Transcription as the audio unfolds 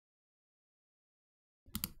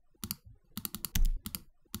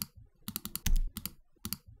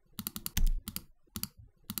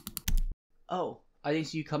Oh, I didn't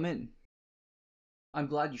see you come in. I'm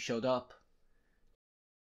glad you showed up.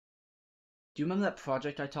 Do you remember that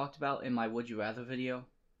project I talked about in my Would You Rather video?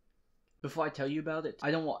 Before I tell you about it,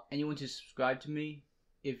 I don't want anyone to subscribe to me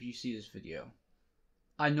if you see this video.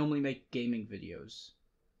 I normally make gaming videos.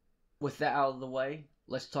 With that out of the way,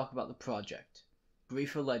 let's talk about the project.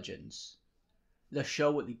 Briefer Legends. The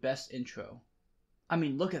show with the best intro. I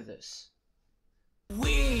mean, look at this.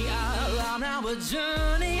 We are on our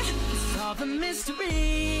journey to solve the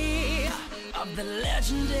mystery of the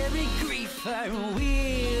legendary griefer.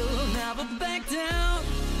 We'll never back down,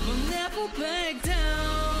 we'll never back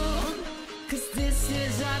down, 'cause this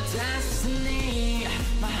is our destiny.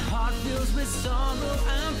 My heart fills with sorrow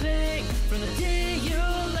and pain from the day you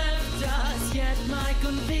left us, yet my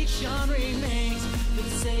conviction remains. For the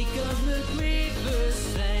sake of the griefer's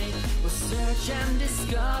sake, we'll search and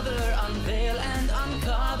discover, unveil and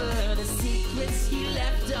uncover the secrets he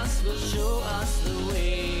left us, will show us the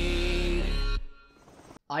way.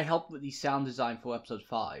 I helped with the sound design for episode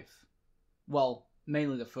 5. Well,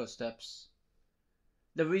 mainly the first steps.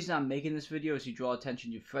 The reason I'm making this video is to draw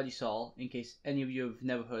attention to Freddy Saul, in case any of you have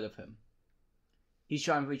never heard of him. He's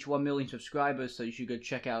trying to reach 1 million subscribers, so you should go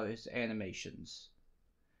check out his animations.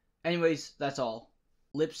 Anyways, that's all.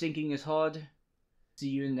 Lip syncing is hard. See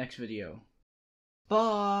you in the next video.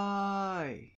 Bye!